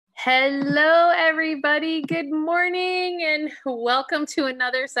Hello, everybody. Good morning, and welcome to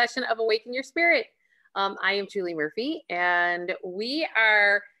another session of Awaken Your Spirit. I am Julie Murphy, and we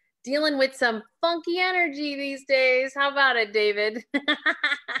are dealing with some funky energy these days. How about it, David?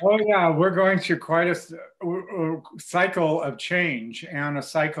 Oh, yeah, we're going through quite a cycle of change and a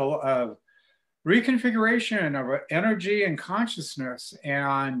cycle of reconfiguration of energy and consciousness.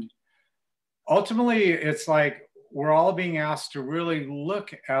 And ultimately, it's like we're all being asked to really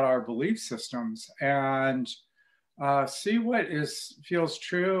look at our belief systems and see what feels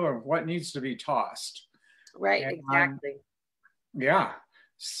true and what needs to be tossed. Right, And exactly. yeah,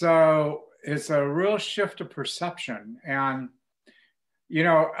 so it's a real shift of perception. And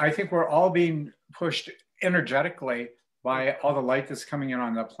I think we're all being pushed energetically by all the light that's coming in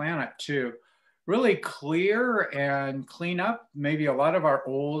on the planet to really clear and clean up maybe a lot of our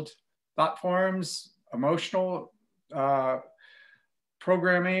old thought forms, emotional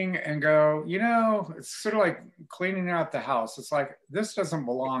programming, and go, it's sort of like cleaning out the house. It's like, this doesn't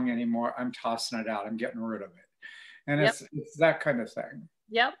belong anymore. I'm tossing it out. I'm getting rid of it. And Yep. it's that kind of thing.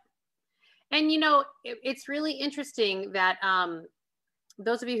 Yep. And it's really interesting that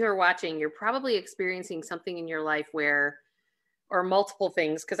those of you who are watching, you're probably experiencing something in your life or multiple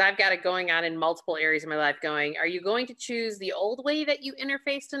things, because I've got it going on in multiple areas of my life going, are you going to choose the old way that you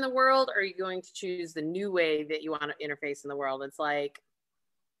interfaced in the world? Or are you going to choose the new way that you want to interface in the world? It's like,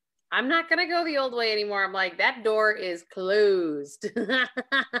 I'm not going to go the old way anymore. I'm like, that door is closed. And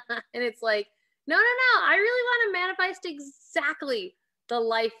it's like, no. I really want to manifest exactly the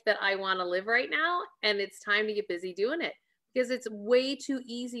life that I want to live right now. And it's time to get busy doing it, because it's way too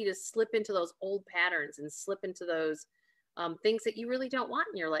easy to slip into those old patterns and slip into those things that you really don't want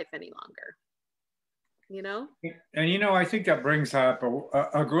in your life any longer. And I think that brings up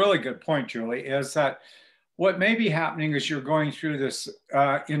a really good point, Julie, is that what may be happening as you're going through this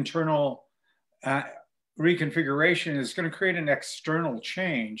internal reconfiguration is going to create an external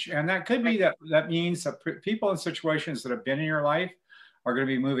change. And that could be that means that people in situations that have been in your life are going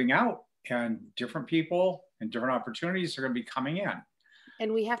to be moving out, and different people and different opportunities are going to be coming in.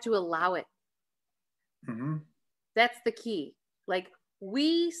 And we have to allow it. Mm-hmm. That's the key. Like,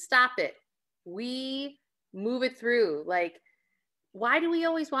 we stop it. We move it through. Like, why do we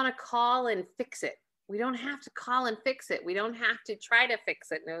always want to call and fix it? We don't have to call and fix it. We don't have to try to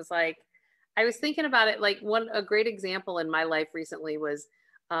fix it. And it was like, I was thinking about it, like a great example in my life recently was,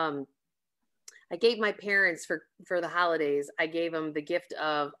 I gave my parents for the holidays, I gave them the gift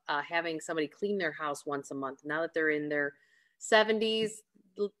of having somebody clean their house once a month. Now that they're in their 70s,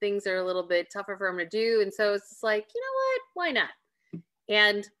 things are a little bit tougher for them to do. And so it's just like, you know what? Why not?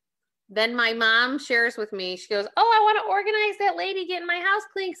 And then my mom shares with me, she goes, oh, I want to organize that lady getting my house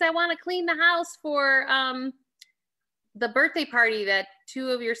clean, because I want to clean the house for the birthday party that two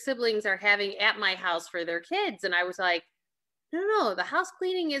of your siblings are having at my house for their kids. And I was like, no, the house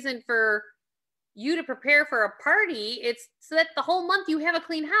cleaning isn't for you to prepare for a party. It's so that the whole month you have a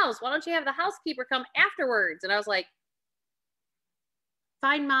clean house. Why don't you have the housekeeper come afterwards? And I was like,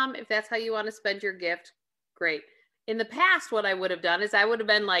 fine, Mom, if that's how you want to spend your gift, great. In the past, what I would have done is I would have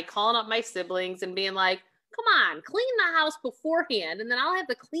been like calling up my siblings and being like, come on, clean the house beforehand, and then I'll have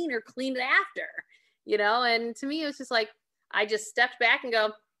the cleaner clean it after, And to me, it was just like, I just stepped back and go,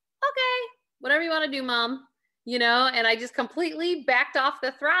 okay, whatever you want to do, Mom, and I just completely backed off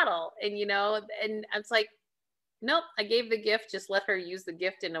the throttle. And, and I was like, nope, I gave the gift, just let her use the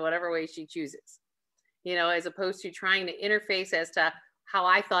gift in whatever way she chooses, as opposed to trying to interface as to how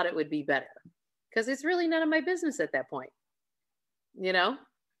I thought it would be better, because it's really none of my business at that point,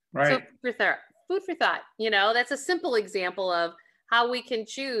 Right. So food for thought, that's a simple example of how we can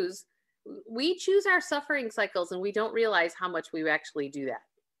choose. We choose our suffering cycles, and we don't realize how much we actually do that.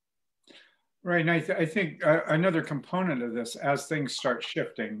 Right. And I think another component of this, as things start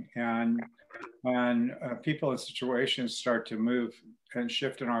shifting and people in situations start to move and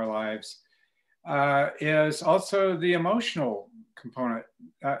shift in our lives, is also the emotional component.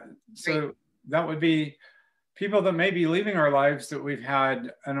 So that would be people that may be leaving our lives that we've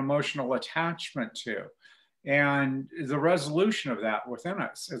had an emotional attachment to, and the resolution of that within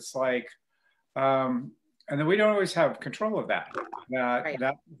us. It's like, and then we don't always have control of that.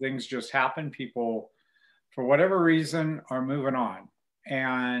 That things just happen. People, for whatever reason, are moving on,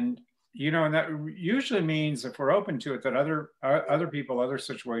 and and that usually means, if we're open to it, that other people, other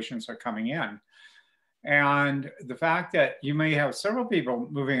situations are coming in. And the fact that you may have several people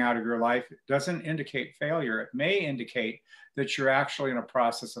moving out of your life doesn't indicate failure. It may indicate that you're actually in a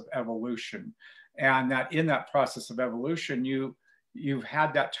process of evolution, and that in that process of evolution, you've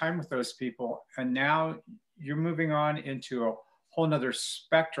had that time with those people, and now you're moving on into a whole nother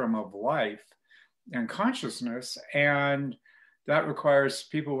spectrum of life and consciousness. And that requires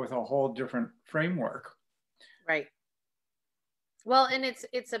people with a whole different framework. Right. Well, and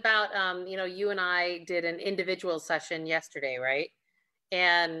it's about, you know, you and I did an individual session yesterday, right?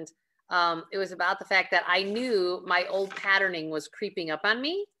 And it was about the fact that I knew my old patterning was creeping up on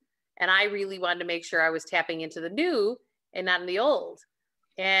me. And I really wanted to make sure I was tapping into the new and not in the old.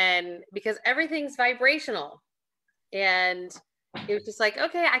 And because everything's vibrational. And it was just like,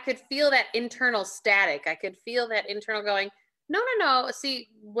 okay, I could feel that internal static. I could feel that internal going, no, no, no. See,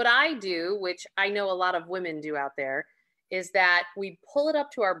 what I do, which I know a lot of women do out there, is that we pull it up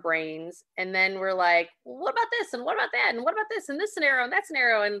to our brains and then we're like, well, what about this? And what about that? And what about this? And this scenario and that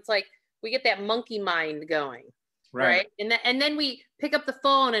scenario. And it's like, we get that monkey mind going. Right. And then we pick up the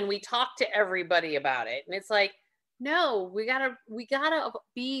phone and we talk to everybody about it. And it's like, no, we gotta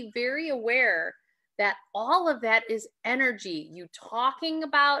be very aware that all of that is energy. You talking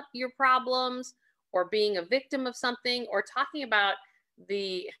about your problems or being a victim of something or talking about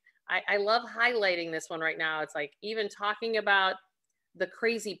I love highlighting this one right now. It's like even talking about the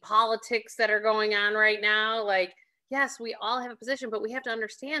crazy politics that are going on right now. Like, yes, we all have a position, but we have to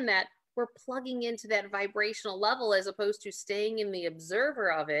understand that we're plugging into that vibrational level as opposed to staying in the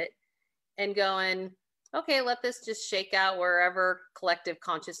observer of it and going, okay, let this just shake out wherever collective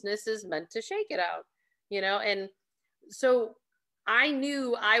consciousness is meant to shake it out, you know? And so I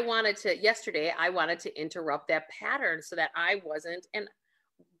knew yesterday, I wanted to interrupt that pattern so that I wasn't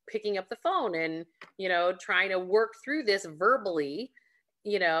picking up the phone and, you know, trying to work through this verbally,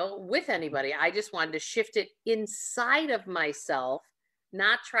 you know, with anybody. I just wanted to shift it inside of myself,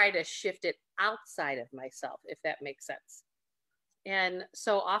 not try to shift it outside of myself, if that makes sense. And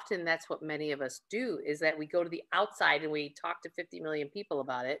so often that's what many of us do, is that we go to the outside and we talk to 50 million people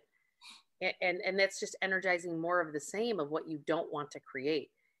about it. And that's just energizing more of the same of what you don't want to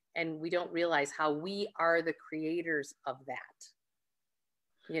create. And we don't realize how we are the creators of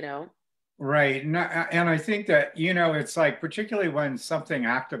that, you know? Right. And I think that, you know, it's like, particularly when something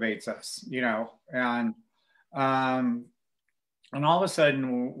activates us, you know, and all of a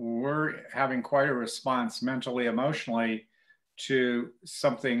sudden we're having quite a response mentally, emotionally to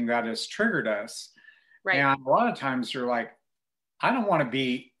something that has triggered us. Right. And a lot of times you're like, I don't want to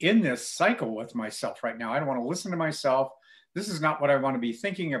be in this cycle with myself right now. I don't want to listen to myself. This is not what I want to be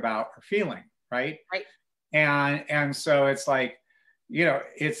thinking about or feeling. Right. Right. And so it's like, you know,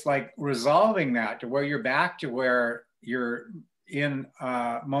 it's like resolving that to where you're back to where you're in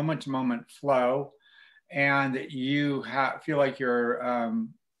moment to moment flow, and you feel like you're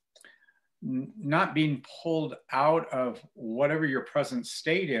not being pulled out of whatever your present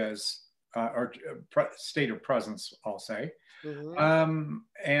state is, or state of presence, I'll say. Mm-hmm.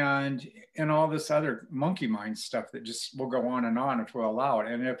 And all this other monkey mind stuff that just will go on if we'll allow it.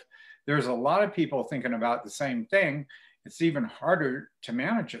 And if there's a lot of people thinking about the same thing, it's even harder to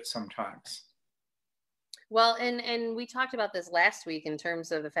manage it sometimes. Well, and we talked about this last week in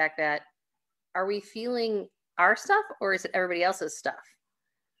terms of the fact that, are we feeling our stuff or is it everybody else's stuff?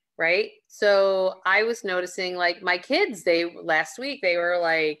 Right. So I was noticing, like, my kids, last week, they were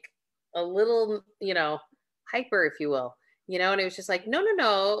like a little, you know, hyper, if you will, you know, and it was just like,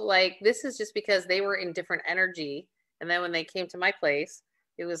 no, like, this is just because they were in different energy. And then when they came to my place,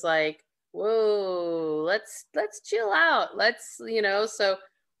 it was like, whoa, let's chill out. Let's, you know, so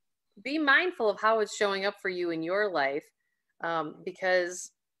be mindful of how it's showing up for you in your life,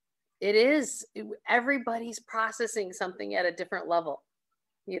 because everybody's processing something at a different level.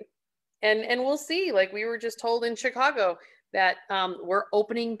 And we'll see, like we were just told in Chicago that we're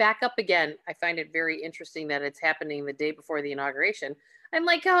opening back up again. I find it very interesting that it's happening the day before the inauguration. I'm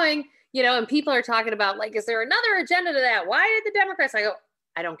like going, you know, and people are talking about, like, is there another agenda to that? Why did the Democrats? I go,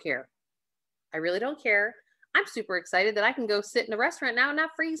 I don't care. I really don't care. I'm super excited that I can go sit in a restaurant now and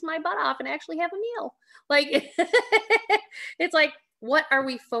not freeze my butt off and actually have a meal. Like, it's like, what are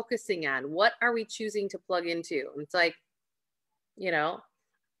we focusing on? What are we choosing to plug into? And it's like, you know,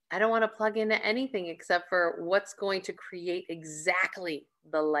 I don't want to plug into anything except for what's going to create exactly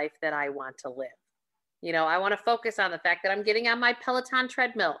the life that I want to live. You know, I want to focus on the fact that I'm getting on my Peloton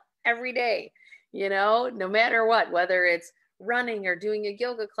treadmill every day, you know, no matter what, whether it's running or doing a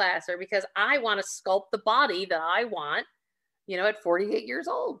yoga class, or because I want to sculpt the body that I want, you know, at 48 years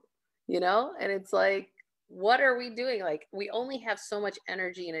old, you know. And it's like, what are we doing? Like, we only have so much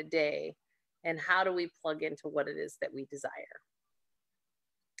energy in a day, and how do we plug into what it is that we desire,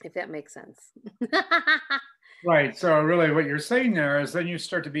 if that makes sense? Right. So really what you're saying there is then you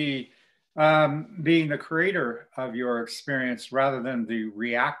start to be being the creator of your experience rather than the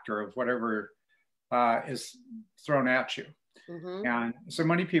reactor of whatever is thrown at you. Mm-hmm. And so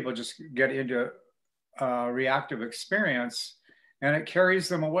many people just get into a reactive experience and it carries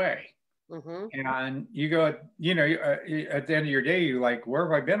them away. Mm-hmm. And you go, you know, at the end of your day, you like, where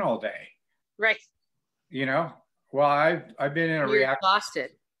have I been all day? Right. You know, well, I've been in a You're react.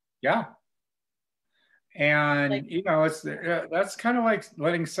 exhausted. Yeah. Like, And, you know, that's kind of like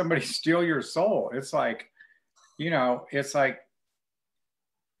letting somebody steal your soul. It's like, you know, it's like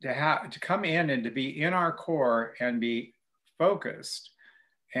to come in and to be in our core and be focused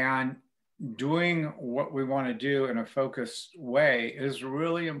and doing what we want to do in a focused way is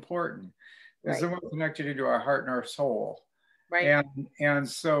really important, because right. then we're connected into our heart and our soul. Right. And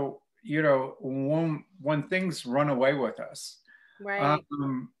so, you know, when things run away with us, Right.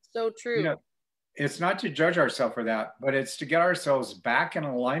 So you true. know, it's not to judge ourselves for that, but it's to get ourselves back in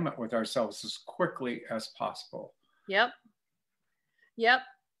alignment with ourselves as quickly as possible. Yep. Yep.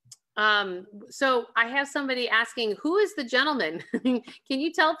 So I have somebody asking, who is the gentleman? Can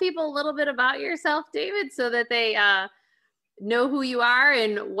you tell people a little bit about yourself, David, so that they know who you are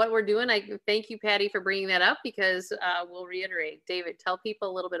and what we're doing? I thank you, Patty, for bringing that up, because we'll reiterate. David, tell people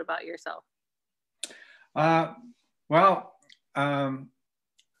a little bit about yourself. Well,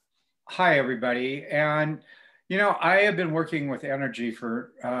 hi, everybody. And, you know, I have been working with energy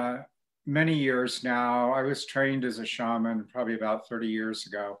for many years now. I was trained as a shaman probably about 30 years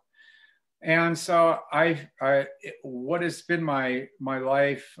ago. And so what has been my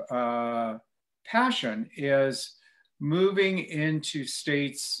life passion is moving into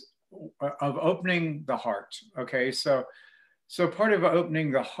states of opening the heart. Okay, so part of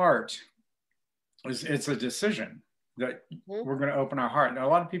opening the heart is it's a decision that we're going to open our heart. Now, a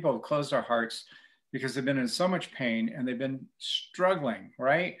lot of people have closed our hearts because they've been in so much pain and they've been struggling,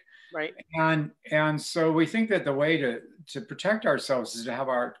 right? Right. And so we think that the way to protect ourselves is to have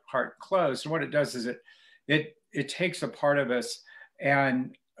our heart closed. And what it does is it takes a part of us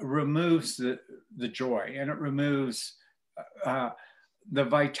and removes the joy, and it removes the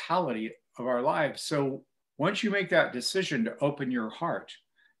vitality of our lives. So once you make that decision to open your heart,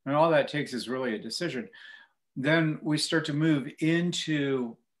 and all that takes is really a decision, then we start to move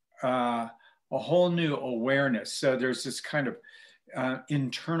into a whole new awareness. So there's this kind of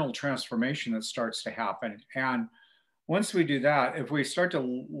internal transformation that starts to happen. And once we do that, if we start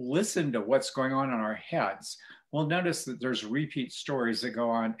to listen to what's going on in our heads, we'll notice that there's repeat stories that go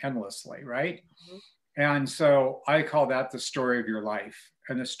on endlessly, right? And so I call that the story of your life.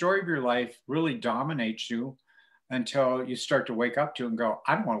 And the story of your life really dominates you until you start to wake up to it and go,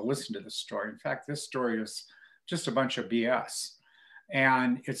 I don't want to listen to this story. In fact, this story is just a bunch of BS.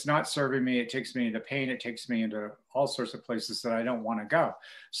 And it's not serving me. It takes me into pain. It takes me into all sorts of places that I don't want to go.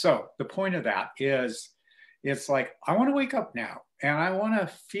 So the point of that is, it's like, I want to wake up now and I want to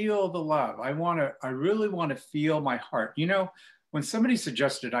feel the love. I really want to feel my heart. You know, when somebody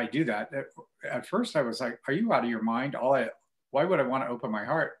suggested I do that, at first I was like, are you out of your mind? Why would I want to open my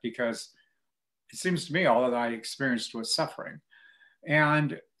heart? Because it seems to me all that I experienced was suffering.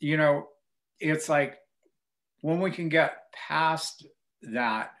 And, you know, it's like, when we can get past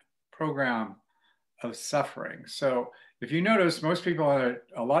that program of suffering. So if you notice, a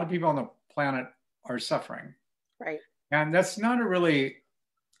lot of people on the planet are suffering. Right. And that's not a really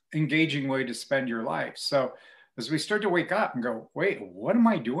engaging way to spend your life. So as we start to wake up and go, wait, what am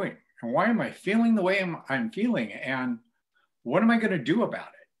I doing? And why am I feeling the way I'm feeling? And what am I going to do about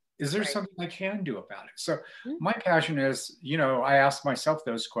it? Is there something I can do about it? So my passion is, you know, I asked myself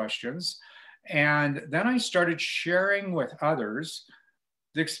those questions. And then I started sharing with others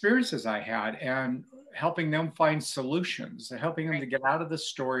the experiences I had and helping them find solutions, helping them to get out of the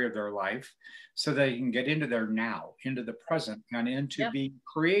story of their life so they can get into their now, into the present, and into being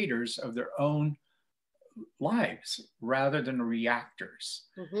creators of their own lives rather than reactors.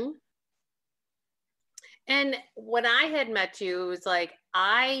 And when I had met you, it was like,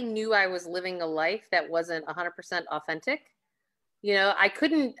 I knew I was living a life that wasn't 100% authentic. You know, I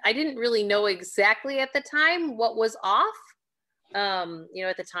didn't really know exactly at the time what was off. You know,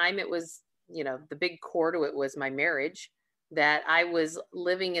 at the time it was, you know, the big core to it was my marriage, that I was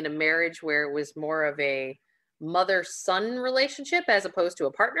living in a marriage where it was more of a mother-son relationship as opposed to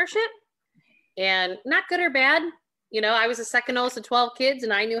a partnership, and not good or bad. You know, I was the second oldest of 12 kids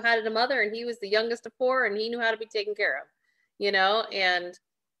and I knew how to mother, and he was the youngest of 4 and he knew how to be taken care of, you know, and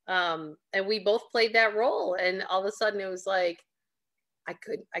we both played that role. And all of a sudden it was like, I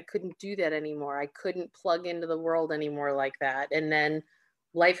couldn't do that anymore. I couldn't plug into the world anymore like that. And then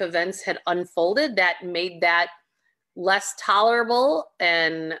life events had unfolded that made that less tolerable.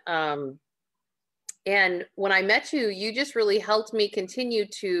 And when I met you, you just really helped me continue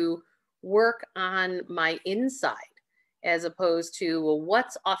to work on my inside. as opposed to, well,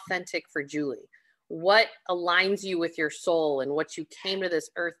 what's authentic for Julie? What aligns you with your soul and what you came to this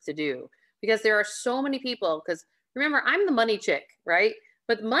earth to do? Because there are so many people, because remember, I'm the money chick, right?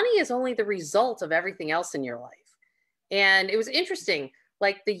 But money is only the result of everything else in your life. And it was interesting.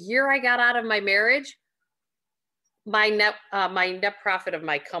 Like the year I got out of my marriage, my net profit of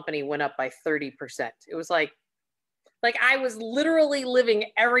my company went up by 30%. It was like I was literally living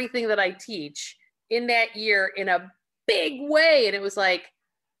everything that I teach in that year in a big way. And it was like,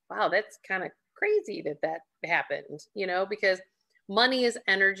 wow, that's kind of crazy that happened, you know, because money is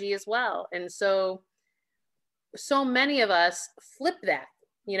energy as well. And so many of us flip that.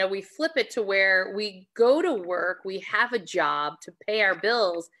 You know, we flip it to where we go to work, we have a job to pay our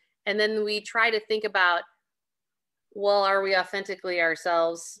bills, and then we try to think about, well, are we authentically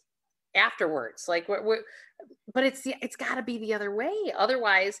ourselves afterwards? Like, but it's got to be the other way.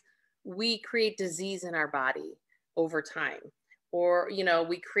 Otherwise, we create disease in our body over time, or, you know,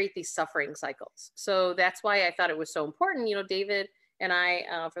 we create these suffering cycles. So that's why I thought it was so important. You know, David and I,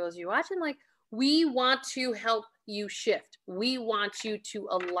 for those of you watching, like, we want to help you shift. We want you to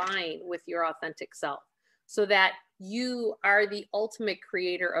align with your authentic self so that you are the ultimate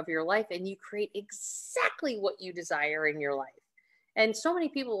creator of your life and you create exactly what you desire in your life. And so many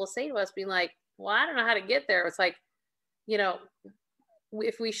people will say to us, being like, well, I don't know how to get there. It's like, you know,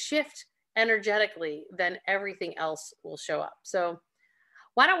 if we shift energetically, then everything else will show up. So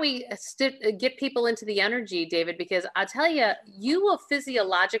why don't we get people into the energy, David? Because I'll tell you, you will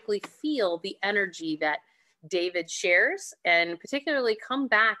physiologically feel the energy that David shares, and particularly come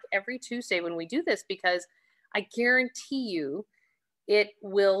back every Tuesday when we do this, because I guarantee you it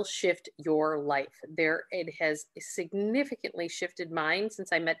will shift your life. It has significantly shifted mine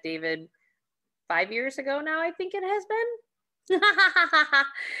since I met David 5 years ago now, I think it has been.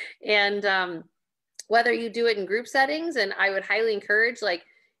 And whether you do it in group settings, and I would highly encourage, like,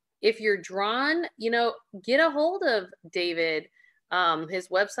 if you're drawn, you know, get a hold of David. His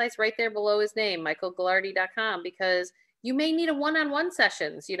website's right there below his name, michaelgalardi.com, because you may need a one-on-one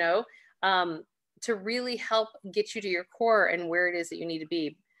sessions, you know, to really help get you to your core and where it is that you need to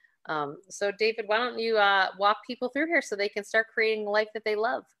be. So David, why don't you walk people through here so they can start creating a life that they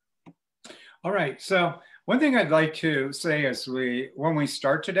love? All right. So one thing I'd like to say is when we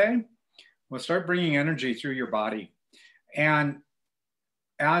start today, we'll start bringing energy through your body. And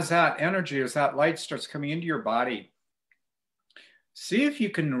as that energy, as that light starts coming into your body, see if you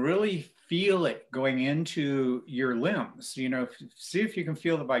can really feel it going into your limbs, you know, see if you can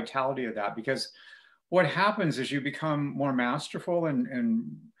feel the vitality of that, because what happens is you become more masterful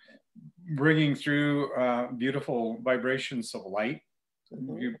in bringing through beautiful vibrations of light,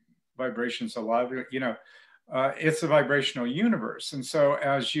 vibrations of love, you know, it's a vibrational universe. And so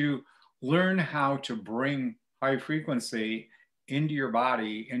as you learn how to bring high frequency into your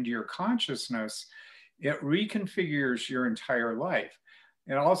body, into your consciousness, it reconfigures your entire life.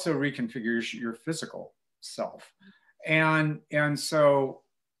 It also reconfigures your physical self. And so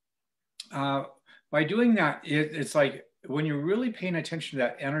by doing that, it's like when you're really paying attention to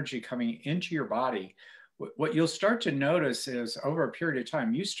that energy coming into your body, what you'll start to notice is over a period of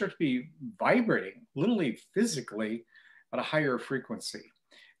time, you start to be vibrating, literally physically, at a higher frequency.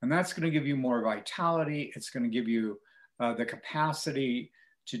 And that's going to give you more vitality. It's going to give you the capacity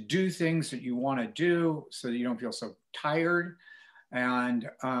to do things that you want to do so that you don't feel so tired. And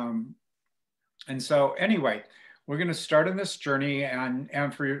so anyway, we're going to start on this journey.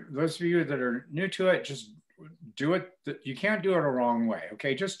 And for those of you that are new to it, just do it. You can't do it a wrong way.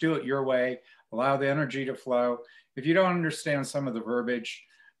 Okay. Just do it your way. Allow the energy to flow. If you don't understand some of the verbiage,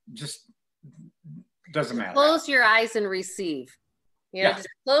 just doesn't matter. Close your eyes and receive. You know, just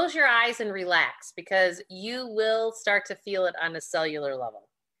close your eyes and relax, because you will start to feel it on a cellular level.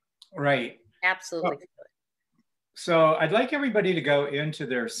 Right. Absolutely. So I'd like everybody to go into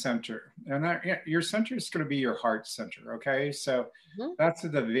their center, and your center is going to be your heart center. Okay. So that's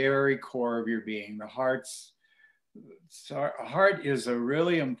at the very core of your being. The heart is a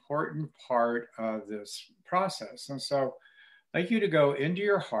really important part of this process. And so I'd like you to go into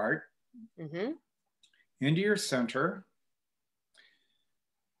your heart, into your center.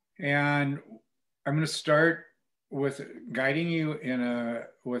 And I'm going to start with guiding you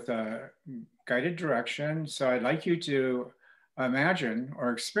with a guided direction. So I'd like you to imagine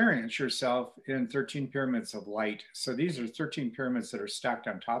or experience yourself in 13 pyramids of light. So these are 13 pyramids that are stacked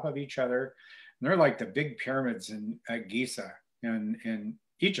on top of each other. And they're like the big pyramids at Giza in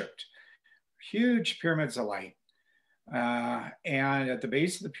Egypt. Huge pyramids of light. And at the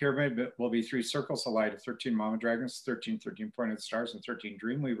base of the pyramid will be 3 circles of light of 13 mama dragons, 13 pointed stars, and 13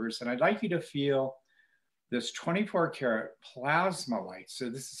 dream weavers. And I'd like you to feel this 24 karat plasma light. So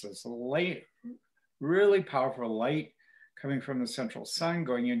this is this light, really powerful light coming from the central sun,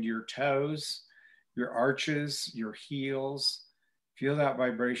 going into your toes, your arches, your heels. Feel that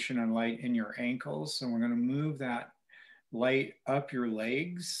vibration and light in your ankles. And we're going to move that light up your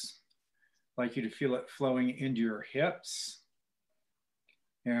legs. I'd like you to feel it flowing into your hips.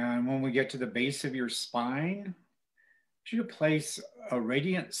 And when we get to the base of your spine, I want you to place a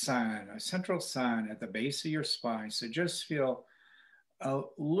radiant sun, a central sun at the base of your spine. So just feel a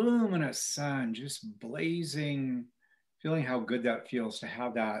luminous sun just blazing, feeling how good that feels to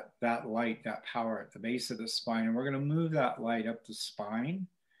have that light, that power at the base of the spine. And we're going to move that light up the spine.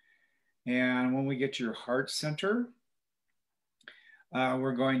 And when we get to your heart center,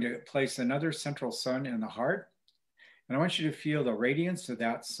 we're going to place another central sun in the heart. And I want you to feel the radiance of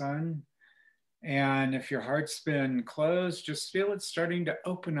that sun. And if your heart's been closed, just feel it starting to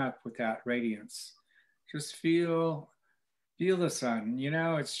open up with that radiance. Just feel the sun. You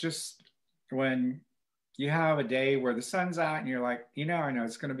know, it's just when you have a day where the sun's out and you're like, you know, I know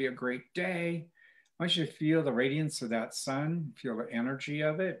it's going to be a great day. I want you to feel the radiance of that sun, feel the energy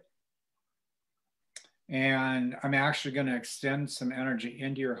of it. And I'm actually going to extend some energy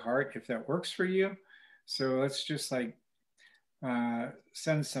into your heart if that works for you. So let's just like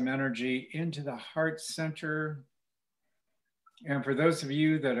send some energy into the heart center. And for those of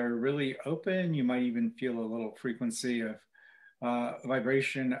you that are really open, you might even feel a little frequency of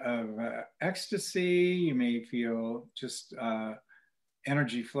vibration of ecstasy. You may feel just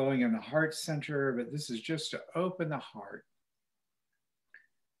energy flowing in the heart center, but this is just to open the heart.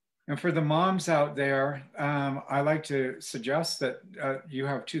 And for the moms out there, I like to suggest that you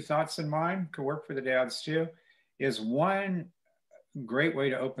have two thoughts in mind, could work for the dads too, is one great way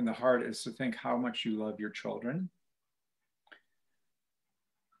to open the heart is to think how much you love your children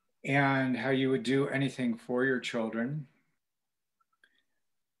and how you would do anything for your children.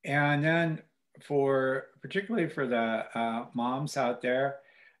 And then particularly for the moms out there,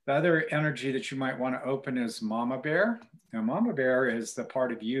 the other energy that you might want to open is Mama Bear. Now, Mama Bear is the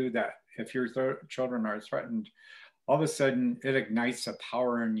part of you that if your children are threatened, all of a sudden it ignites a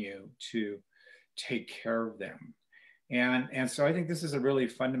power in you to take care of them. And so I think this is a really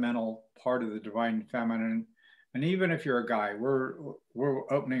fundamental part of the divine feminine. And even if you're a guy, we're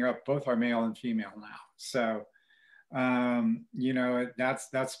opening up both our male and female now. So, you know,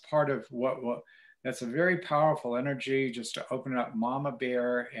 that's part of what that's a very powerful energy just to open up Mama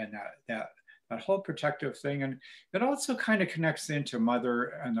Bear and that whole protective thing. And it also kind of connects into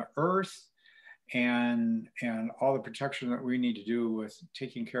Mother and the Earth and all the protection that we need to do with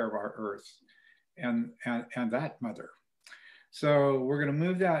taking care of our Earth and that Mother. So we're going to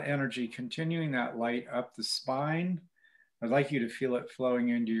move that energy, continuing that light up the spine. I'd like you to feel it flowing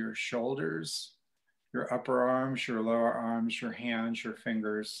into your shoulders, your upper arms, your lower arms, your hands, your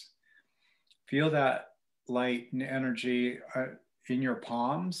fingers. Feel that light and energy in your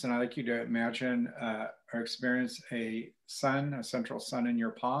palms. And I'd like you to imagine or experience a central sun in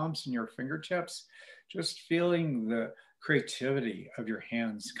your palms and your fingertips, just feeling the creativity of your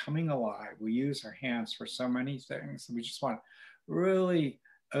hands coming alive. We use our hands for so many things. We just want to really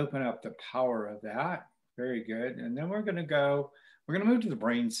open up the power of that. Very good. And then we're going to move to the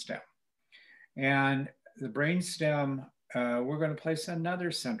brainstem. And the brainstem, we're going to place another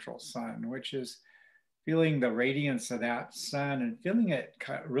central sun, which is feeling the radiance of that sun and feeling it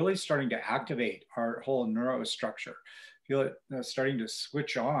really starting to activate our whole neurostructure. Feel it starting to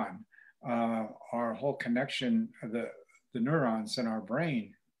switch on our whole connection of the neurons in our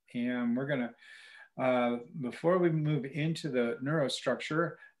brain. And we're going to, before we move into the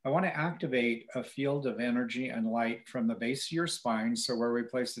neurostructure, I want to activate a field of energy and light from the base of your spine. So where we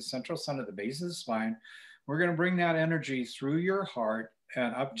place the central sun at the base of the spine, we're going to bring that energy through your heart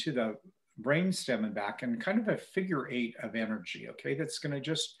and up to the brainstem and back, and kind of a figure 8 of energy, okay? That's going to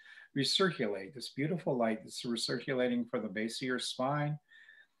just recirculate this beautiful light that's recirculating from the base of your spine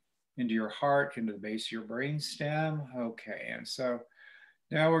into your heart, into the base of your brainstem. Okay, and so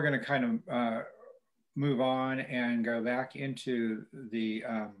now we're going to kind of move on and go back into the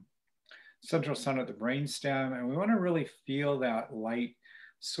central sun at the brainstem, and we want to really feel that light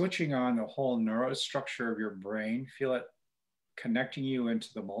switching on the whole neurostructure of your brain. Feel it connecting you into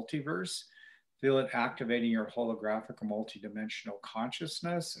the multiverse. Feel it activating your holographic multidimensional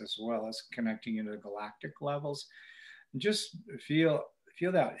consciousness, as well as connecting into the galactic levels. And just feel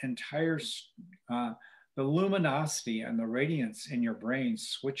that entire the luminosity and the radiance in your brain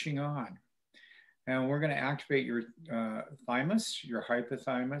switching on. And we're going to activate your thymus, your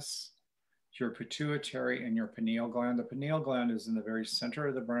hypothalamus, your pituitary, and your pineal gland. The pineal gland is in the very center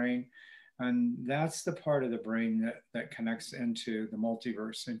of the brain. And that's the part of the brain that connects into the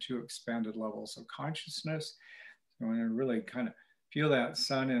multiverse, into expanded levels of consciousness. So when you really kind of feel that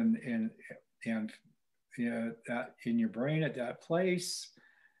sun and you know, that in your brain at that place,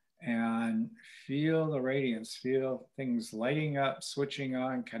 and feel the radiance, feel things lighting up, switching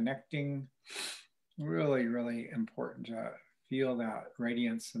on, connecting. Really, really important to feel that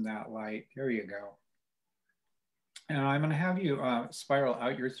radiance and that light. There you go. And I'm going to have you spiral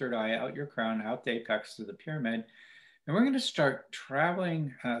out your third eye, out your crown, out the apex of the pyramid. And we're going to start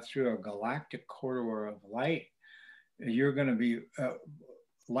traveling through a galactic corridor of light. You're going to be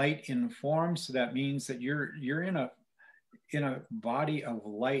light informed. So that means that you're in a body of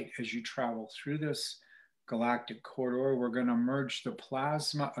light as you travel through this galactic corridor. We're going to merge the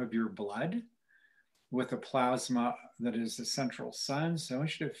plasma of your blood with the plasma that is the central sun. So I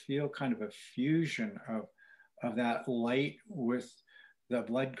want you to feel kind of a fusion of that light with the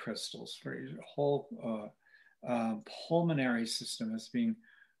blood crystals for your whole pulmonary system is being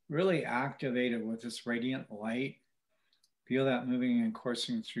really activated with this radiant light. Feel that moving and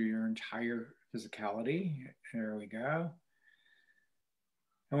coursing through your entire physicality. There we go.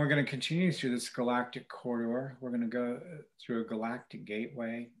 And we're going to continue through this galactic corridor. We're going to go through a galactic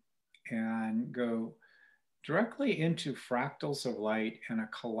gateway and go directly into fractals of light and a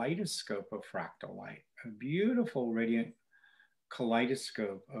kaleidoscope of fractal light, a beautiful radiant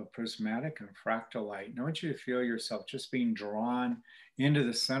kaleidoscope of prismatic and fractal light. And I want you to feel yourself just being drawn into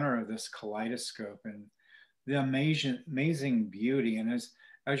the center of this kaleidoscope and the amazing beauty. And as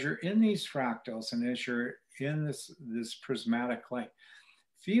you're in these fractals and as you're in this prismatic light,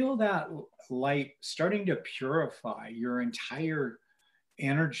 feel that light starting to purify your entire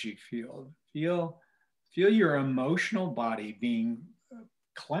energy field. Feel your emotional body being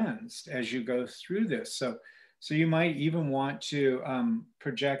cleansed as you go through this. So you might even want to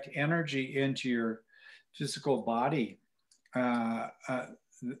project energy into your physical body,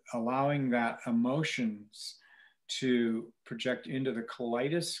 allowing that emotions to project into the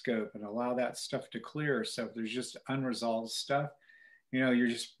kaleidoscope and allow that stuff to clear. So if there's just unresolved stuff, you know, you're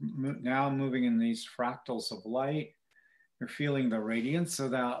just now moving in these fractals of light. You're feeling the radiance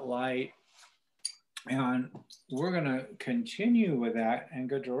of that light. And we're going to continue with that and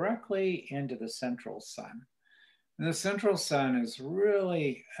go directly into the central sun. And the central sun is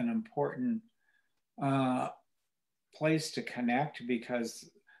really an important place to connect because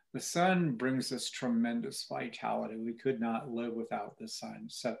the sun brings us tremendous vitality. We could not live without the sun.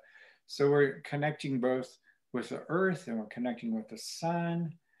 So we're connecting both with the earth and we're connecting with the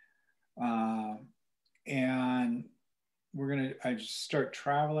sun. And I just start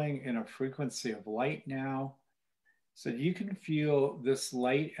traveling in a frequency of light now. So you can feel this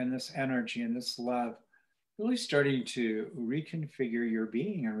light and this energy and this love really starting to reconfigure your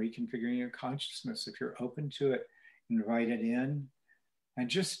being and reconfiguring your consciousness. If you're open to it, invite it in and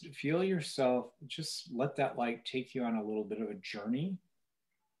just feel yourself, just let that light take you on a little bit of a journey.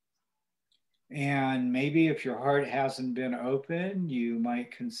 And maybe if your heart hasn't been open, you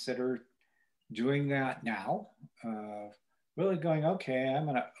might consider doing that now. Really going, okay, I'm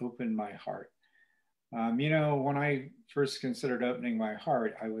going to open my heart. You know, when I first considered opening my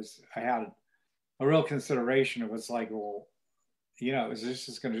heart, I had a real consideration. It was like, well, you know, is this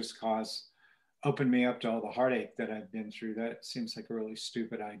just going to just open me up to all the heartache that I've been through? That seems like a really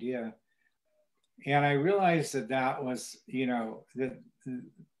stupid idea. And I realized that was, you know,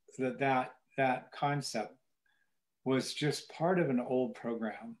 that concept was just part of an old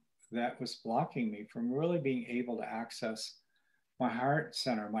program that was blocking me from really being able to access my heart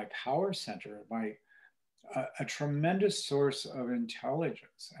center, my power center, a tremendous source of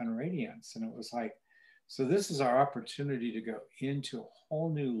intelligence and radiance. And it was like, so this is our opportunity to go into a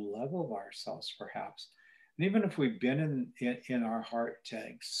whole new level of ourselves, perhaps. And even if we've been in our heart, to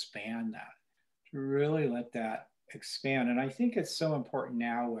expand that, to really let that expand. And I think it's so important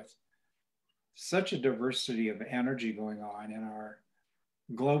now with such a diversity of energy going on in our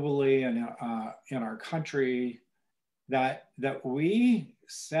globally and in our country, that we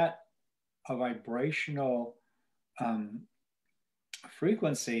set a vibrational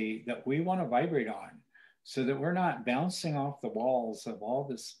frequency that we want to vibrate on, so that we're not bouncing off the walls of all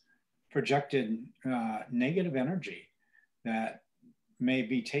this projected negative energy that may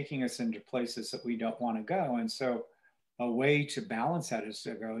be taking us into places that we don't want to go. And so a way to balance that is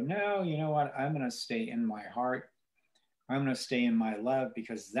to go, no, you know what, I'm going to stay in my heart. I'm going to stay in my love,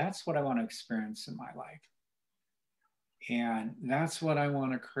 because that's what I want to experience in my life. And that's what I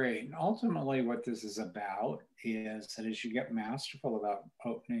want to create. And ultimately what this is about is that as you get masterful about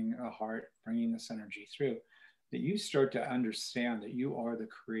opening a heart, bringing this energy through, that you start to understand that you are the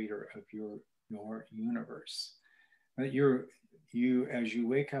creator of your universe. That you as you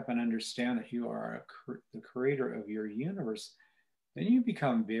wake up and understand that you are the creator of your universe, then you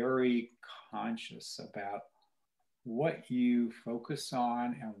become very conscious about what you focus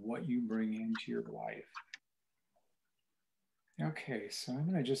on and what you bring into your life. Okay, so I'm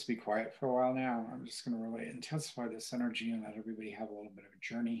going to just be quiet for a while now. I'm just going to really intensify this energy and let everybody have a little bit of a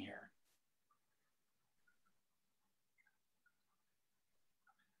journey here.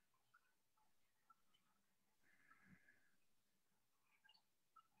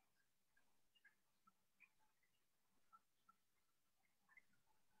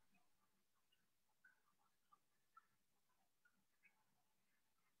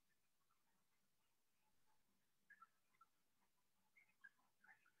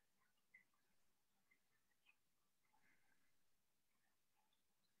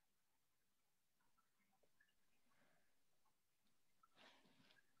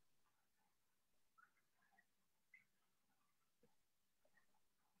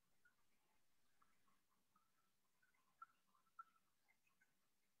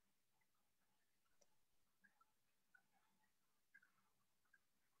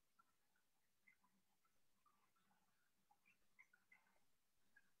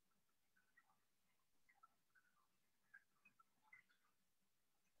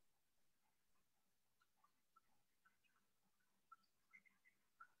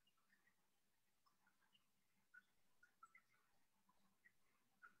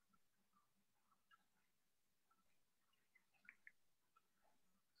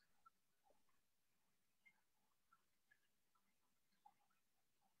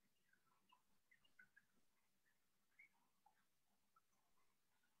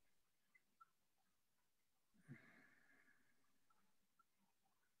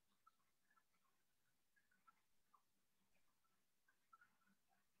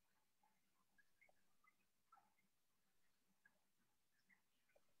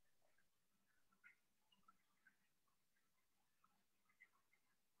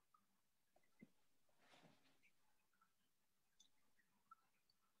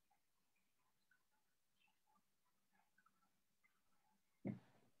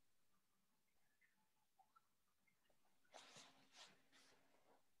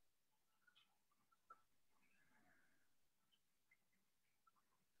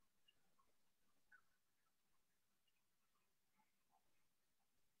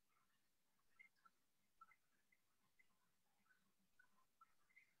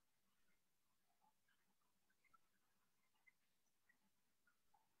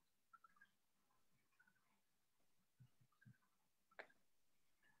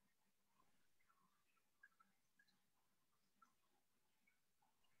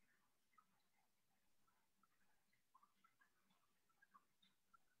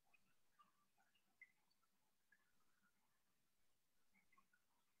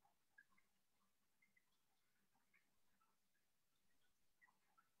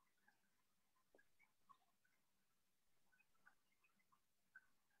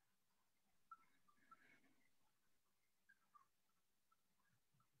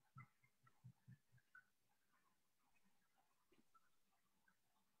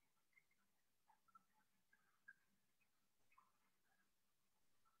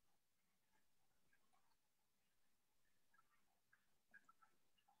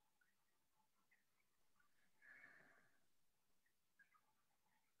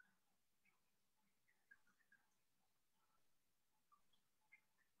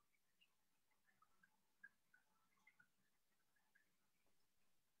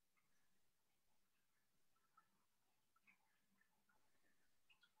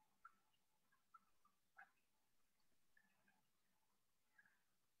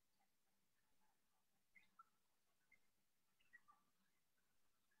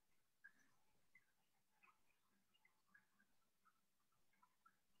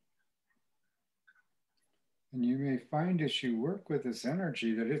 And you may find as you work with this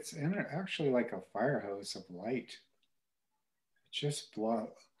energy that it's actually like a fire hose of light. It just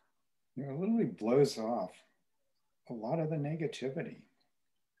literally blows off a lot of the negativity.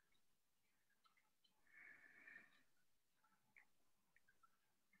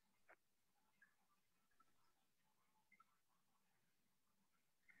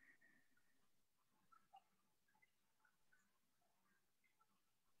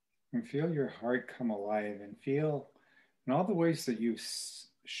 And feel your heart come alive and feel in all the ways that you've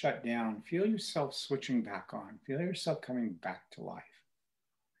shut down, feel yourself switching back on, feel yourself coming back to life.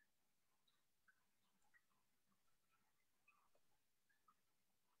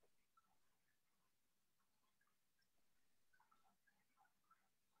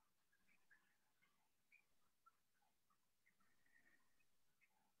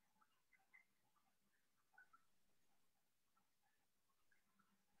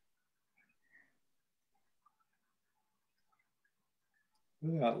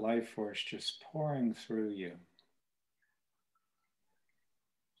 Feel that life force just pouring through you.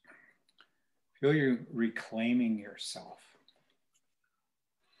 Feel you reclaiming yourself.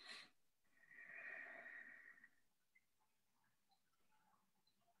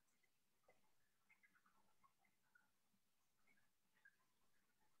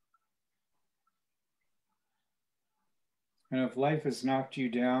 And if life has knocked you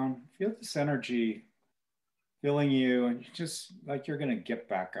down, feel this energy filling you, and you just like you're going to get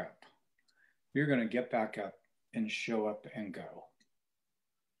back up. You're going to get back up and show up and go.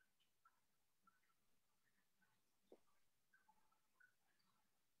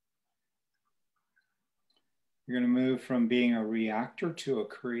 You're going to move from being a reactor to a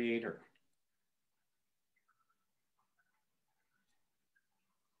creator.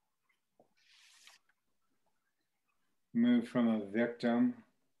 Move from a victim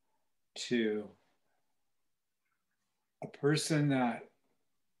to a person that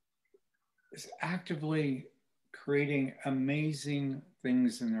is actively creating amazing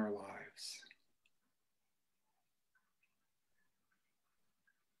things in their lives.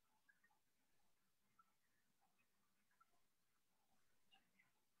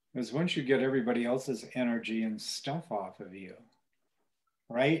 Because once you get everybody else's energy and stuff off of you,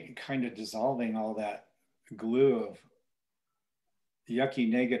 right? Kind of dissolving all that glue of yucky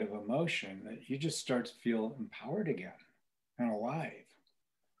negative emotion, that you just start to feel empowered again and alive.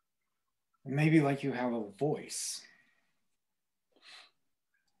 And maybe like you have a voice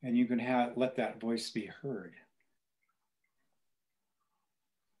and you can let that voice be heard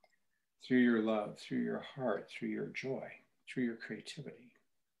through your love, through your heart, through your joy, through your creativity.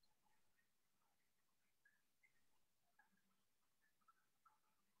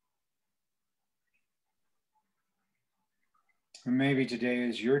 And maybe today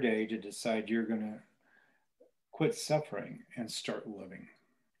is your day to decide you're going to quit suffering and start living.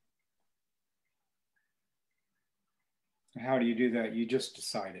 How do you do that? You just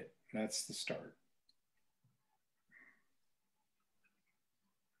decide it. That's the start.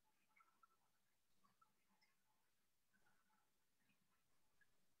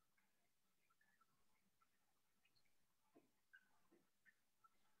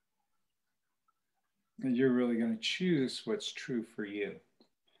 And you're really going to choose what's true for you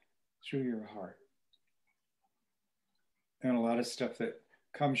through your heart. And a lot of stuff that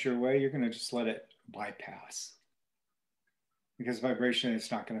comes your way, you're going to just let it bypass. Because vibration, it's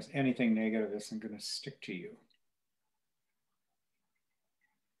not going to, anything negative isn't going to stick to you.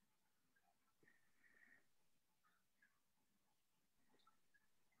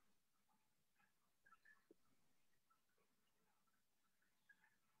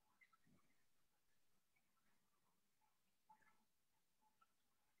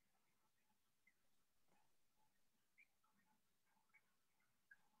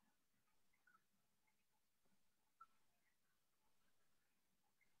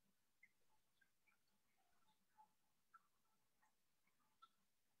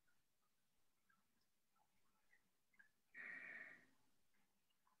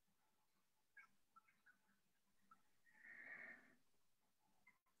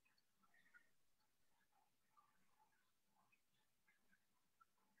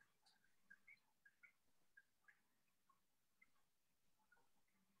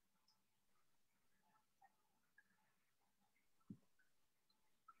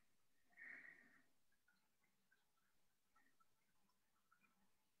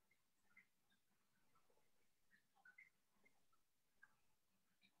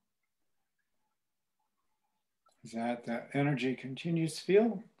 As that energy continues,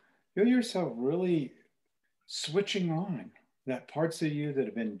 feel yourself really switching on. That parts of you that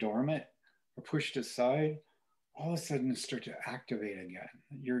have been dormant or pushed aside, all of a sudden start to activate again.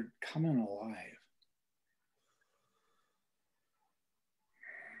 You're coming alive.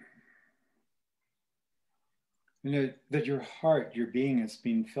 And that your heart, your being is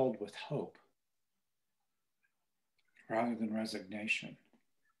being filled with hope rather than resignation.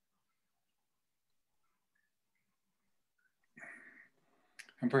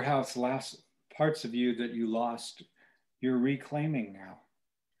 And perhaps last parts of you that you lost, you're reclaiming now.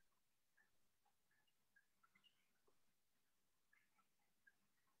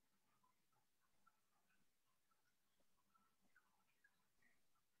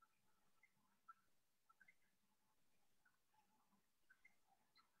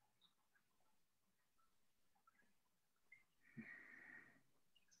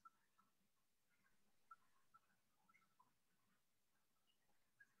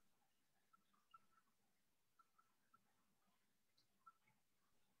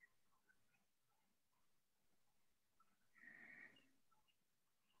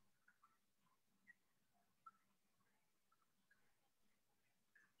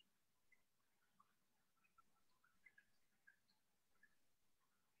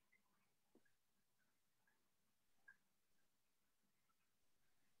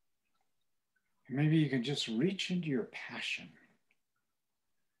 Maybe you can just reach into your passion.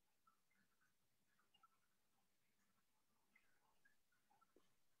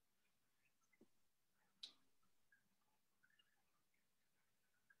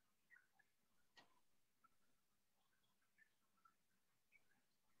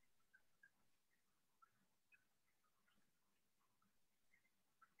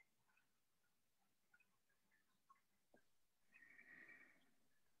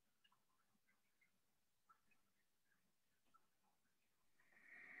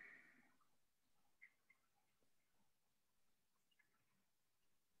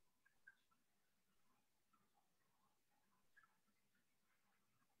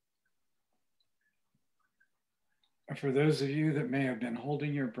 For those of you that may have been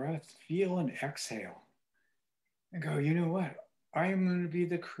holding your breath, feel and exhale and go, you know what? I am going to be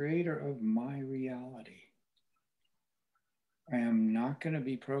the creator of my reality. I am not going to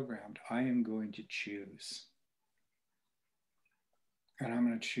be programmed. I am going to choose. And I'm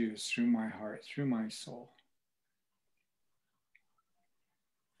going to choose through my heart, through my soul,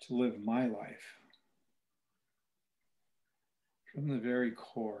 to live my life from the very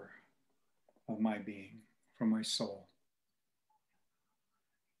core of my being, from my soul.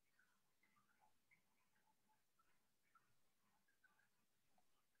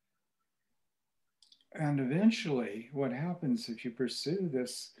 And eventually, what happens if you pursue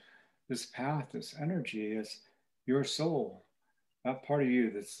this path, this energy, is your soul, that part of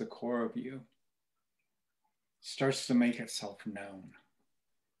you that's the core of you, starts to make itself known.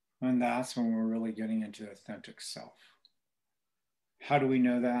 And that's when we're really getting into authentic self. How do we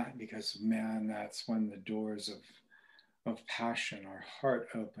know that? Because, man, that's when the doors of passion, our heart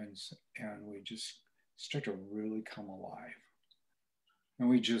opens, and we just start to really come alive. And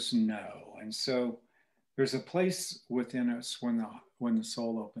we just know. And so there's a place within us when the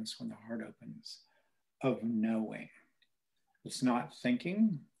soul opens, when the heart opens, of knowing. It's not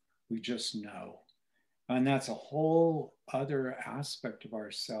thinking, we just know. And that's a whole other aspect of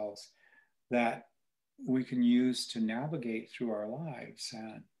ourselves that we can use to navigate through our lives.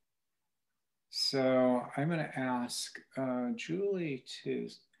 And so I'm going to ask Julie to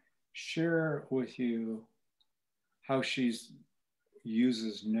share with you how she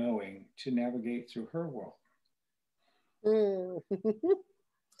uses knowing to navigate through her world.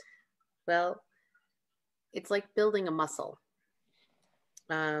 Well, it's like building a muscle.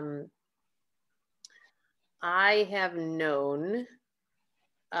 I have known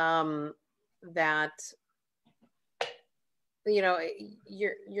that, you know,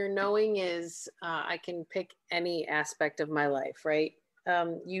 your knowing is, I can pick any aspect of my life, right?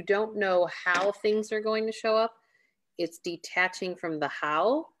 You don't know how things are going to show up. It's detaching from the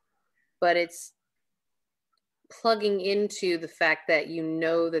how, but it's plugging into the fact that you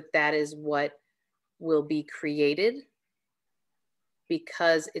know that that is what will be created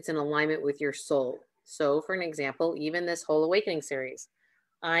because it's in alignment with your soul. So for an example, even this whole awakening series,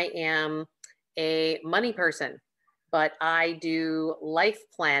 I am a money person, but I do life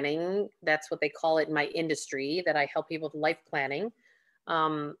planning. That's what they call it in my industry, that I help people with life planning.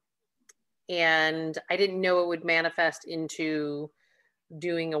 And I didn't know it would manifest into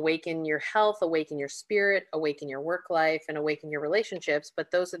doing awaken your health, awaken your spirit, awaken your work life, and awaken your relationships.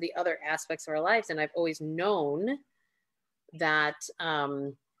 But those are the other aspects of our lives. And I've always known that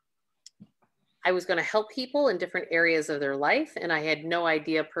I was going to help people in different areas of their life. And I had no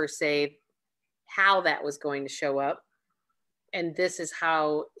idea per se how that was going to show up. And this is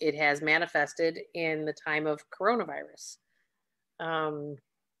how it has manifested in the time of coronavirus.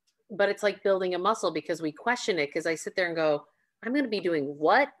 But it's like building a muscle because we question it, because I sit there and go, I'm going to be doing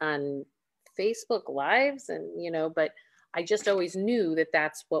what on Facebook Lives? And, you know, but I just always knew that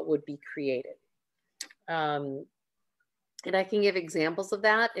that's what would be created. And I can give examples of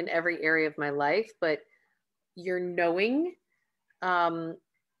that in every area of my life, but you're knowing, how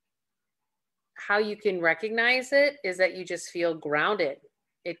you can recognize it is that you just feel grounded.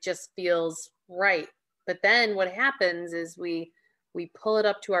 It just feels right. But then what happens is we pull it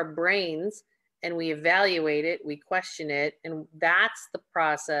up to our brains and we evaluate it, we question it, and that's the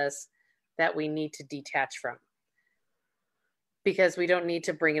process that we need to detach from. Because we don't need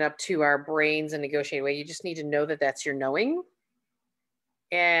to bring it up to our brains and negotiate away. You just need to know that that's your knowing.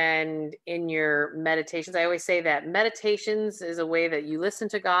 And in your meditations, I always say that meditations is a way that you listen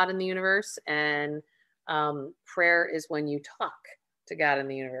to God in the universe, and prayer is when you talk to God in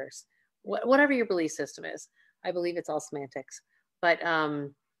the universe. Whatever your belief system is, I believe it's all semantics. But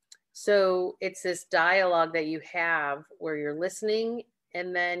so it's this dialogue that you have where you're listening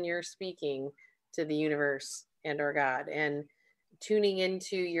and then you're speaking to the universe and or God. And tuning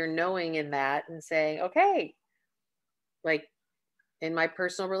into your knowing in that and saying, okay, like in my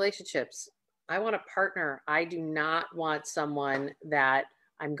personal relationships, I want a partner. I do not want someone that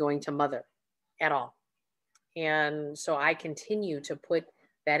I'm going to mother at all. And so I continue to put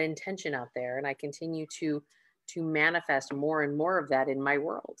that intention out there, and I continue to manifest more and more of that in my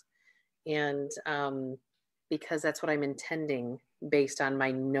world. And because that's what I'm intending based on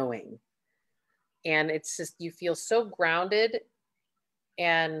my knowing. And it's just, you feel so grounded.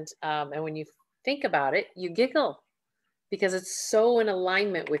 And when you think about it, you giggle because it's so in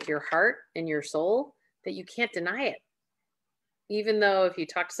alignment with your heart and your soul that you can't deny it. Even though if you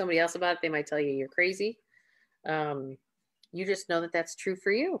talk to somebody else about it, they might tell you you're crazy. You just know that that's true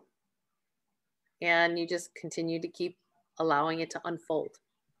for you. And you just continue to keep allowing it to unfold.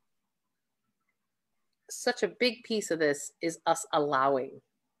 Such a big piece of this is us allowing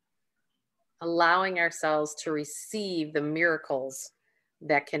ourselves to receive the miracles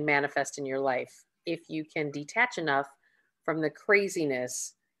that can manifest in your life if you can detach enough from the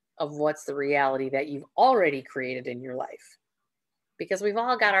craziness of what's the reality that you've already created in your life. Because we've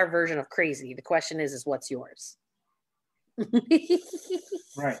all got our version of crazy. The question is what's yours?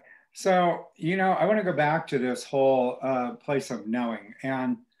 Right. So, I want to go back to this whole place of knowing.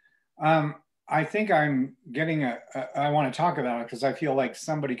 And I think I'm getting I want to talk about it because I feel like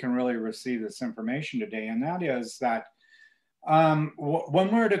somebody can really receive this information today. And that is that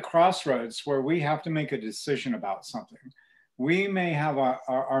when we're at a crossroads where we have to make a decision about something, we may have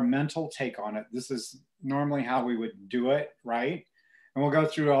our mental take on it. This is normally how we would do it, right? And we'll go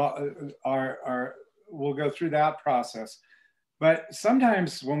through we'll go through that process. But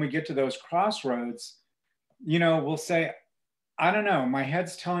sometimes when we get to those crossroads, we'll say, I don't know, my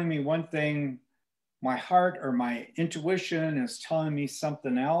head's telling me one thing, my heart or my intuition is telling me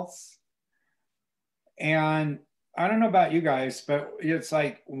something else. And I don't know about you guys, but it's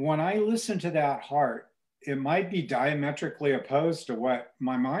like when I listen to that heart, it might be diametrically opposed to what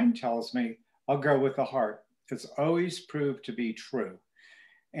my mind tells me. I'll go with the heart. It's always proved to be true.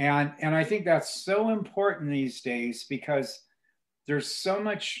 And I think that's so important these days because there's so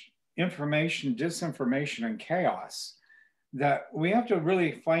much information, disinformation, and chaos that we have to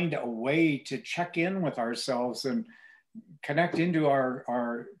really find a way to check in with ourselves and connect into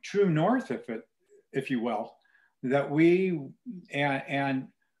our true north, if you will, that and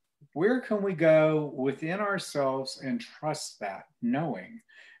where can we go within ourselves and trust that knowing.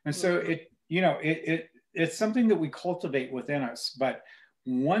 And so it's something that we cultivate within us, but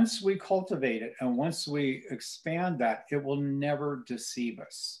once we cultivate it and once we expand that, it will never deceive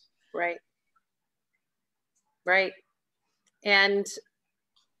us. Right. And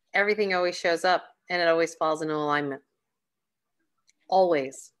everything always shows up and it always falls into alignment.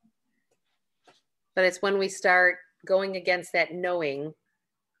 Always. But it's when we start going against that knowing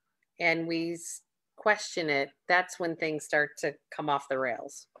and we question it, that's when things start to come off the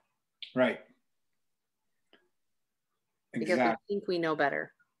rails. Right. Because we think we know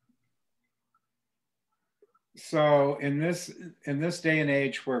better. So in this day and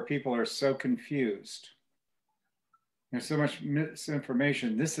age where people are so confused, there's so much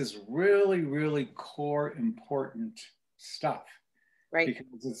misinformation, this is really, really core important stuff. Right.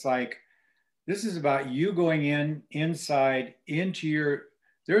 Because it's like, this is about you going inside into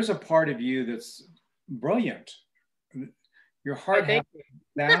there's a part of you that's brilliant. Your heart has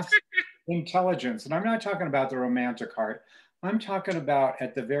vast intelligence. And I'm not talking about the romantic heart. I'm talking about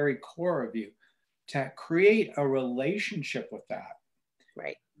at the very core of you to create a relationship with that.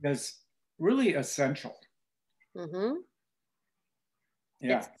 Right. That's really essential. Mm-hmm.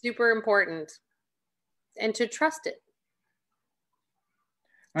 Yeah. It's super important. And to trust it.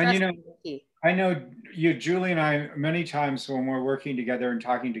 And I know you, Julie, and I, many times when we're working together and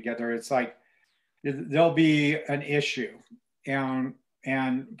talking together, it's like there'll be an issue. And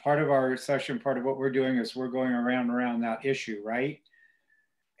part of our session, part of what we're doing is we're going around that issue, right?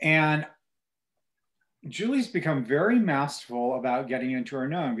 And Julie's become very masterful about getting into her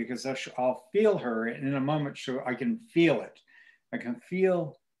knowing because I'll feel her, and in a moment I can feel it. I can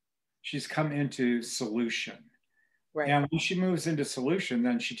feel she's come into solution. Right. And when she moves into solution,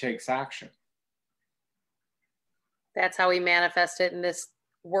 then she takes action. That's how we manifest it in this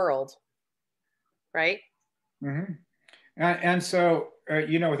world, right? Mm-hmm. And so,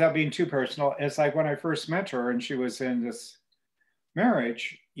 without being too personal, it's like when I first met her and she was in this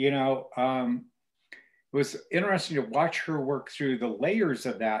marriage, it was interesting to watch her work through the layers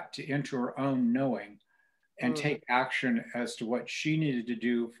of that to enter her own knowing and take action as to what she needed to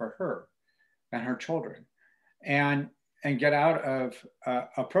do for her and her children. And get out of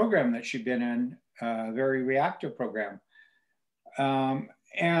a program that she'd been in, a very reactive program.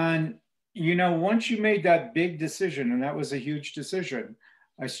 And, once you made that big decision, and that was a huge decision,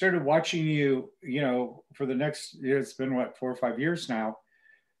 I started watching you, for the next, it's been what, 4 or 5 years now.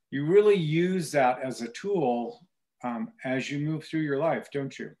 You really use that as a tool as you move through your life,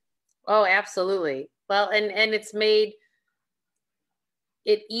 don't you? Oh, absolutely. Well, and it's made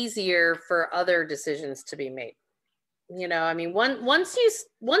it easier for other decisions to be made. I mean, once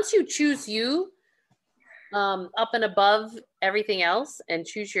you choose you up and above everything else and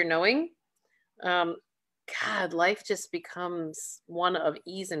choose your knowing, God, life just becomes one of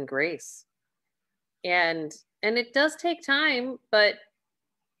ease and grace. And it does take time, but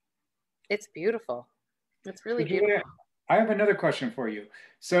it's beautiful. It's really So Julia, beautiful. I have another question for you.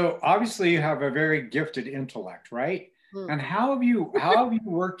 So obviously you have a very gifted intellect, right? Hmm. And how have you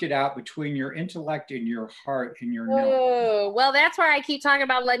worked it out between your intellect and your heart and your knowing? Oh, well, that's why I keep talking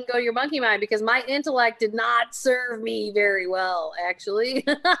about letting go of your monkey mind, because my intellect did not serve me very well, actually.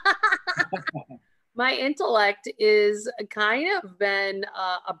 My intellect is kind of been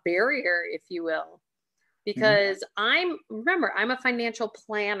a barrier, if you will, because remember, I'm a financial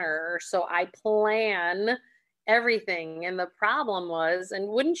planner, so I plan everything. And the problem was, and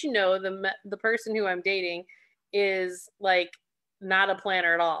wouldn't you know, the person who I'm dating is like not a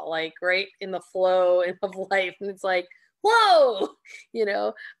planner at all, like right in the flow of life. And it's like, whoa, you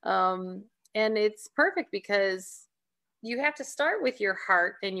know, um, and it's perfect because you have to start with your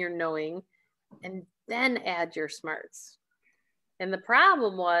heart and your knowing and then add your smarts. And the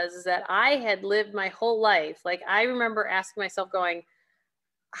problem was is that I had lived my whole life. Like I remember asking myself going,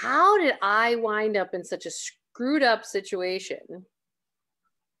 how did I wind up in such a screwed up situation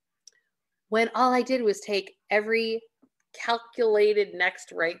when all I did was take every calculated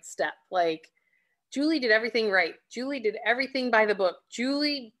next right step? Like Julie did everything right. Julie did everything by the book.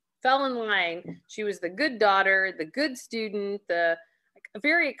 Julie fell in line. She was the good daughter, the good student, the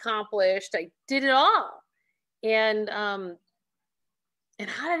very accomplished. I did it all. And how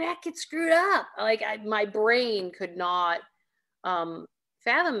did that get screwed up? Like my brain could not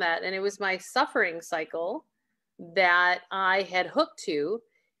fathom that. And it was my suffering cycle that I had hooked to.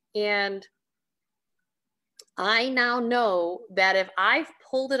 And I now know that if I've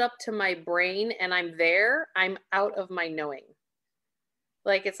pulled it up to my brain and I'm there, I'm out of my knowing.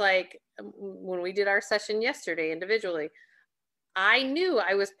 Like it's like when we did our session yesterday individually, I knew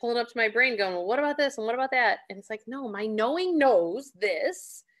I was pulling up to my brain going, well, what about this? And what about that? And it's like, no, my knowing knows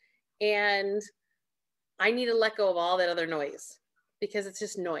this. And I need to let go of all that other noise because it's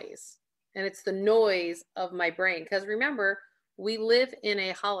just noise. And it's the noise of my brain. Because remember, we live in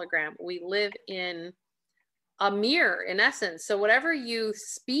a hologram. We live in a mirror in essence. So whatever you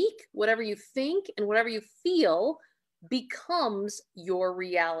speak, whatever you think, and whatever you feel becomes your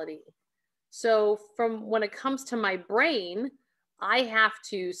reality. So from when it comes to my brain, I have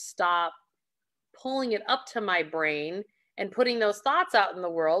to stop pulling it up to my brain and putting those thoughts out in the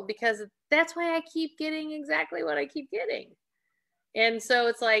world, because that's why I keep getting exactly what I keep getting. And so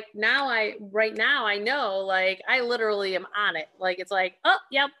it's like right now I know, like I literally am on it. Like it's like, oh,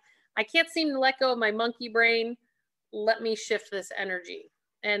 yep, I can't seem to let go of my monkey brain. Let me shift this energy.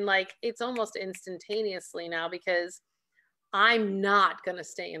 And like it's almost instantaneously now because I'm not going to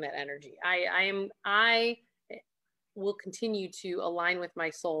stay in that energy. I will continue to align with my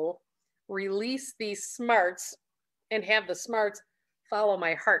soul, release these smarts, and have the smarts follow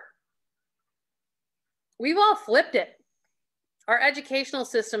my heart. We've all flipped it. Our educational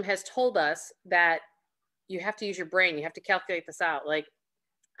system has told us that you have to use your brain. You have to calculate this out. Like,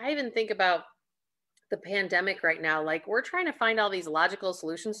 I even think about the pandemic right now. Like, we're trying to find all these logical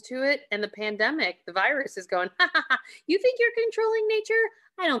solutions to it. And the pandemic, the virus is going, ha, ha, ha, you think you're controlling nature?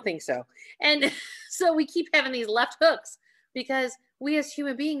 I don't think so. And so we keep having these left hooks because we as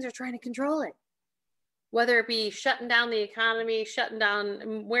human beings are trying to control it. Whether it be shutting down the economy, shutting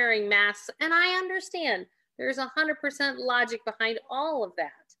down, wearing masks. And I understand there's 100% logic behind all of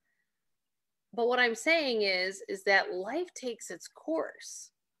that. But what I'm saying is that life takes its course.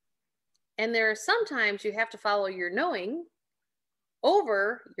 And there are sometimes you have to follow your knowing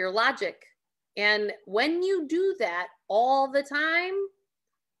over your logic. And when you do that all the time,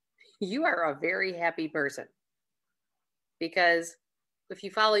 you are a very happy person. Because if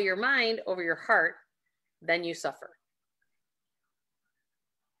you follow your mind over your heart, then you suffer.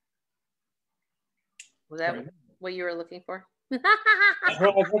 Was that what you were looking for? That's what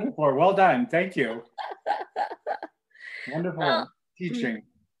I was looking for. Well done. Thank you. Wonderful teaching.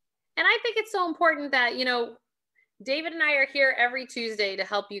 And I think it's so important that, David and I are here every Tuesday to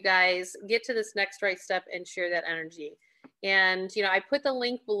help you guys get to this next right step and share that energy. And, I put the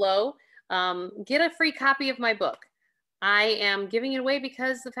link below. Get a free copy of my book. I am giving it away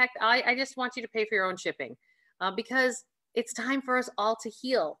because the fact I just want you to pay for your own shipping, because it's time for us all to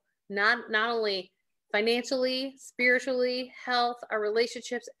heal, not only financially, spiritually, health, our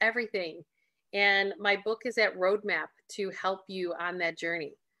relationships, everything. And my book is that roadmap to help you on that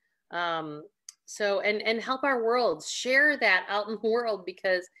journey. So and help our world, share that out in the world,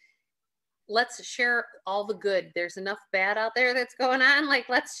 because let's share all the good. There's enough bad out there that's going on. Like,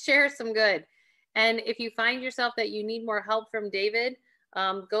 let's share some good. And if you find yourself that you need more help from David,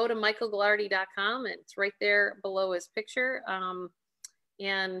 go to michaelgalardi.com. It's right there below his picture.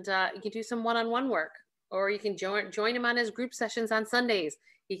 And you can do some one-on-one work, or you can join him on his group sessions on Sundays.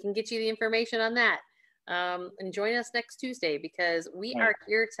 He can get you the information on that. And join us next Tuesday, because we are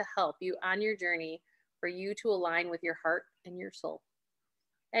here to help you on your journey, for you to align with your heart and your soul.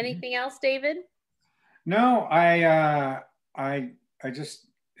 Anything else, David? No, I just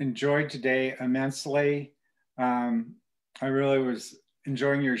enjoyed today immensely. I really was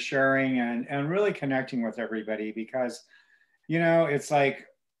enjoying your sharing and really connecting with everybody, because, you know, it's like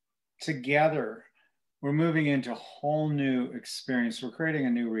together we're moving into a whole new experience. We're creating a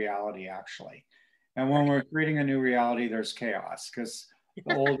new reality, actually. And when we're creating a new reality, there's chaos, because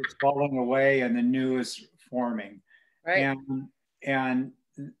the old is falling away and the new is forming. Right. And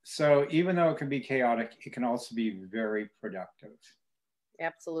so even though it can be chaotic, it can also be very productive.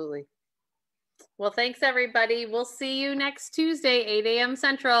 Absolutely. Well, thanks, everybody. We'll see you next Tuesday, 8 a.m.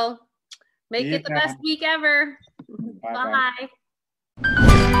 Central. Make it the best week ever. Bye.